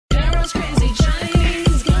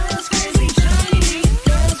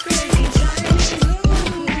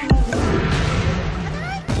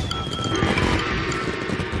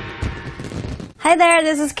Hi there,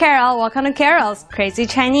 this is Carol. Welcome to Carol's Crazy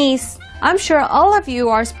Chinese. I'm sure all of you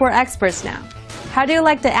are sport experts now. How do you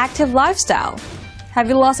like the active lifestyle? Have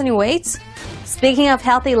you lost any weight? Speaking of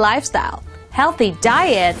healthy lifestyle, healthy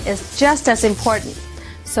diet is just as important.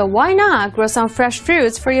 So why not grow some fresh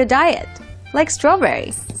fruits for your diet? Like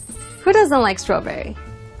strawberry. Who doesn't like strawberry?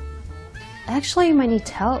 Actually, you might need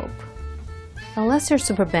help. Unless you're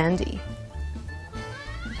super bandy.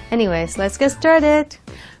 Anyways, let's get started.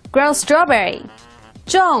 Grow strawberry.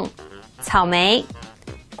 种草莓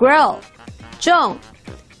Grow 种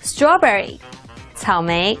strawberry 草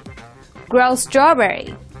莓 Grow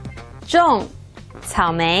strawberry 种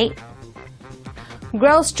草莓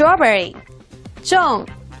Grow strawberry 种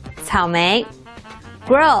草莓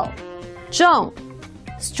Grow 种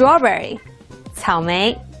strawberry 草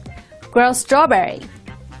莓 Grow strawberry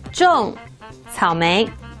种草莓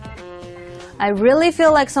I really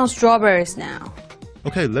feel like some strawberries now.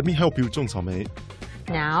 Okay, let me help you 种草莓.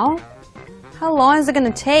 Now? How long is it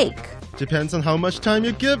gonna take? Depends on how much time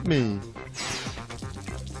you give me.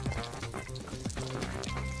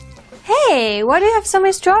 Hey, why do you have so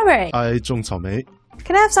many strawberries? I 种草莓.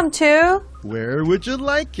 Can I have some too? Where would you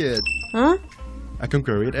like it? Huh? I can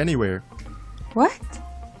grow it anywhere. What?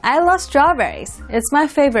 I love strawberries. It's my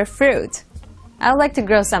favorite fruit. I'd like to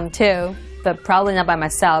grow some too, but probably not by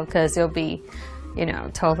myself because it'll be,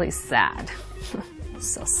 totally sad.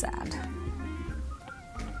 So sad.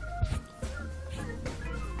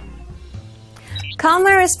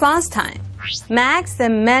 Comment response time. Max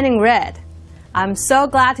and Man in Red. I'm so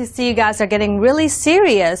glad to see you guys are getting really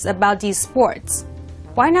serious about these sports.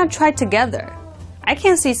 Why not try together? I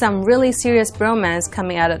can see some really serious bromance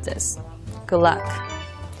coming out of this. Good luck.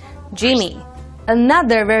 Jimmy.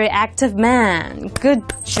 Another very active man. Good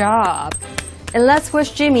job. And let's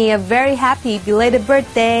wish Jimmy a very happy belated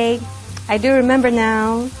birthday. I do remember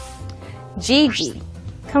now. Gigi.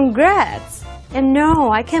 Congrats. And no,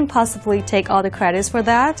 I can't possibly take all the credits for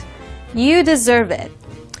that. You deserve it.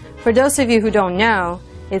 For those of you who don't know,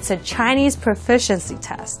 it's a Chinese proficiency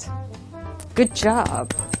test. Good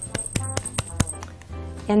job.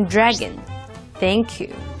 And Dragon. Thank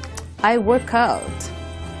you. I work out.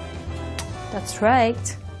 That's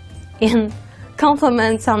right. And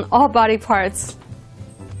compliments on all body parts.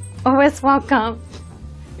 Always welcome.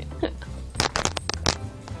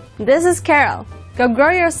 This is Carol. Go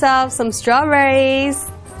grow yourself some strawberries.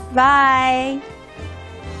 Bye.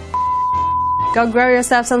 Go grow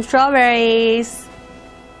yourself some strawberries.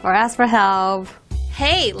 Or ask for help.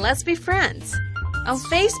 Hey, let's be friends. On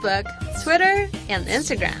Facebook, Twitter, and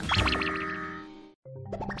Instagram.